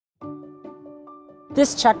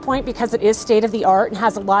This checkpoint, because it is state-of-the-art and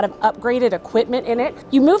has a lot of upgraded equipment in it,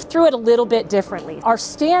 you move through it a little bit differently. Our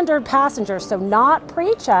standard passengers, so not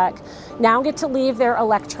pre-check, now get to leave their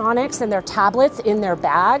electronics and their tablets in their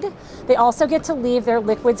bag. They also get to leave their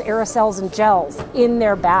liquids, aerosols, and gels in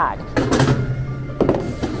their bag.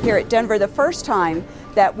 Here at Denver, the first time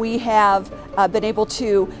that we have been able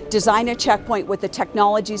to design a checkpoint with the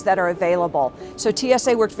technologies that are available. So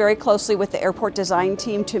TSA worked very closely with the airport design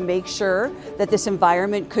team to make sure that this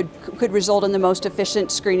environment could result in the most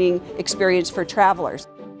efficient screening experience for travelers.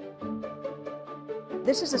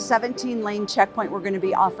 This is a 17-lane checkpoint. We're going to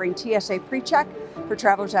be offering TSA PreCheck for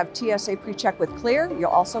travelers who have TSA PreCheck with Clear. You'll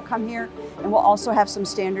also come here, and we'll also have some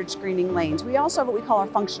standard screening lanes. We also have what we call our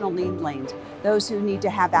functional need lanes, those who need to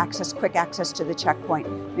have access, quick access to the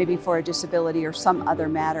checkpoint, maybe for a disability or some other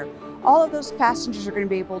matter. All of those passengers are going to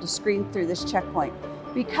be able to screen through this checkpoint.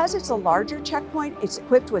 Because it's a larger checkpoint, it's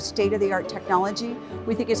equipped with state-of-the-art technology.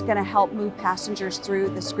 We think it's going to help move passengers through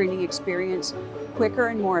the screening experience quicker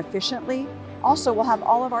and more efficiently. Also, we'll have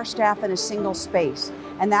all of our staff in a single space,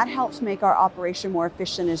 and that helps make our operation more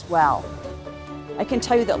efficient as well. I can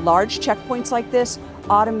tell you that large checkpoints like this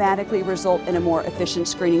automatically result in a more efficient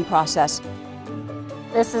screening process.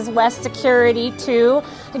 This is West Security 2.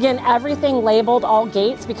 Again, everything labeled all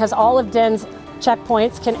gates because all of DEN's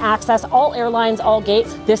checkpoints can access all airlines, all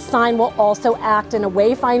gates. This sign will also act in a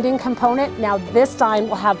wayfinding component. Now this sign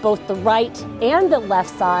will have both the right and the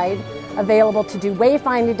left side available to do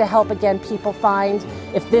wayfinding to help, again, people find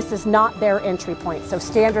if this is not their entry point. So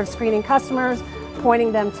standard screening customers,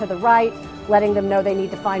 pointing them to the right, letting them know they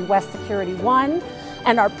need to find West Security 1.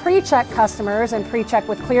 And our pre-check customers and pre-check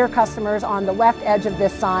with Clear customers on the left edge of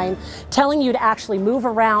this sign, telling you to actually move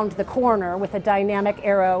around the corner with a dynamic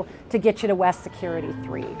arrow to get you to West Security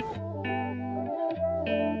 3.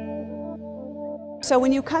 So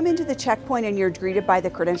when you come into the checkpoint and you're greeted by the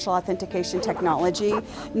credential authentication technology,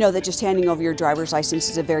 know that just handing over your driver's license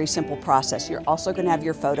is a very simple process. You're also going to have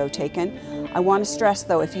your photo taken. I want to stress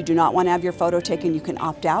though, if you do not want to have your photo taken, you can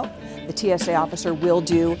opt out. The TSA officer will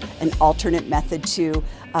do an alternate method to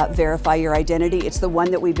verify your identity. It's the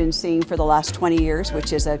one that we've been seeing for the last 20 years,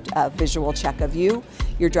 which is a visual check of you,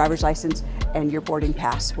 your driver's license, and your boarding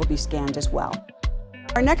pass will be scanned as well.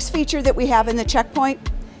 Our next feature that we have in the checkpoint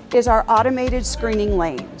is our automated screening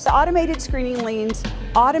lanes. The automated screening lanes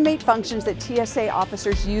automate functions that TSA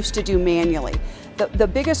officers used to do manually. The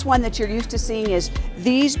biggest one that you're used to seeing is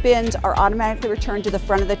these bins are automatically returned to the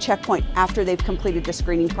front of the checkpoint after they've completed the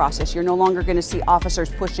screening process. You're no longer going to see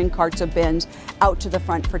officers pushing carts of bins out to the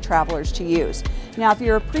front for travelers to use. Now, if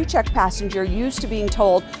you're a pre-check passenger used to being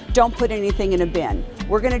told, don't put anything in a bin,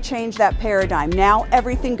 we're going to change that paradigm. Now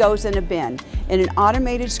everything goes in a bin. In an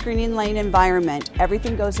automated screening lane environment,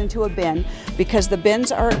 everything goes into a bin because the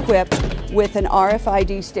bins are equipped with an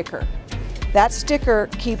RFID sticker. That sticker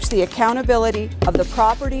keeps the accountability of the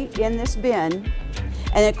property in this bin,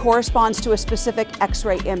 and it corresponds to a specific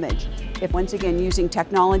X-ray image. If once again using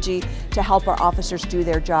technology to help our officers do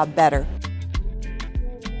their job better.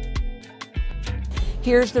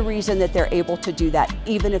 Here's the reason that they're able to do that,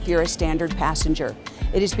 even if you're a standard passenger.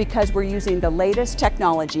 It is because we're using the latest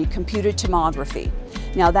technology, computed tomography.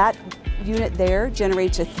 Now that unit there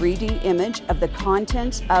generates a 3D image of the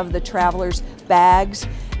contents of the traveler's bags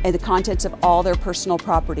and the contents of all their personal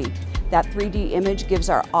property. That 3D image gives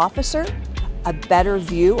our officer a better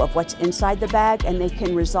view of what's inside the bag, and they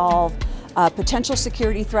can resolve potential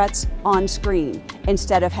security threats on screen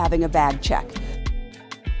instead of having a bag check.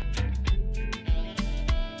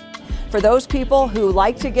 For those people who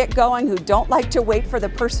like to get going, who don't like to wait for the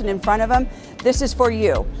person in front of them, this is for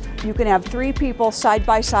you. You can have 3 people side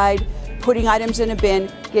by side putting items in a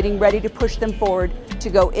bin, getting ready to push them forward to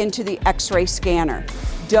go into the X-ray scanner.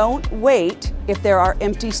 Don't wait if there are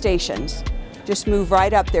empty stations. Just move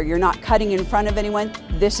right up there. You're not cutting in front of anyone.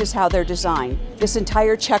 This is how they're designed. This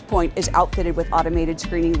entire checkpoint is outfitted with automated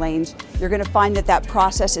screening lanes. You're going to find that that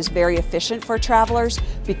process is very efficient for travelers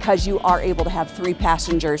because you are able to have 3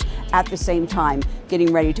 passengers at the same time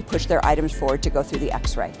getting ready to push their items forward to go through the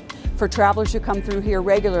X-ray. For travelers who come through here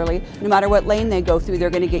regularly, no matter what lane they go through,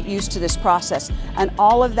 they're going to get used to this process. And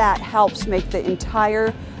all of that helps make the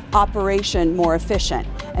entire operation more efficient.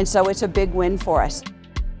 And so it's a big win for us.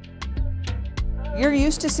 You're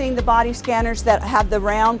used to seeing the body scanners that have the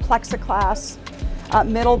round plexiglass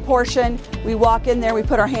middle portion. We walk in there, we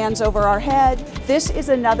put our hands over our head. This is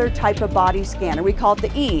another type of body scanner. We call it the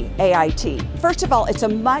EAIT. First of all, it's a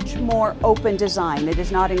much more open design. It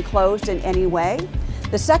is not enclosed in any way.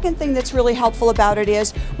 The second thing that's really helpful about it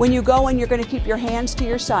is when you go in, you're going to keep your hands to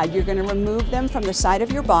your side. You're going to remove them from the side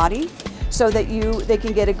of your body. so that they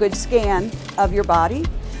can get a good scan of your body.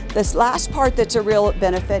 This last part that's a real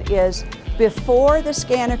benefit is before the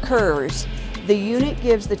scan occurs, the unit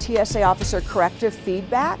gives the TSA officer corrective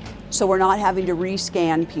feedback, so we're not having to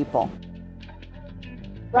rescan people.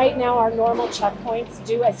 Right now, our normal checkpoints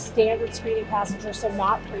do a standard screening passenger, so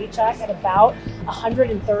not pre-check, at about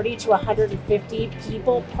 130 to 150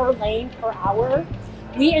 people per lane per hour.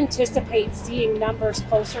 We anticipate seeing numbers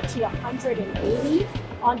closer to 180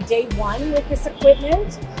 on day one with this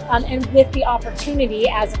equipment, and with the opportunity,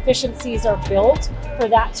 as efficiencies are built, for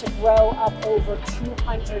that to grow up over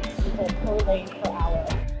 200 people per lane per hour.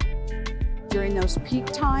 During those peak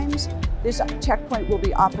times, this checkpoint will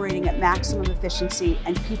be operating at maximum efficiency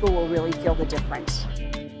and people will really feel the difference.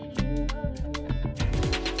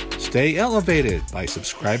 Stay elevated by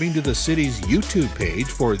subscribing to the city's YouTube page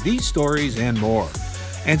for these stories and more.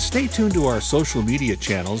 And stay tuned to our social media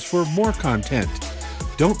channels for more content.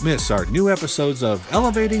 Don't miss our new episodes of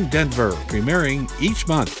Elevating Denver, premiering each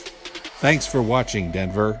month. Thanks for watching,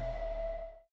 Denver.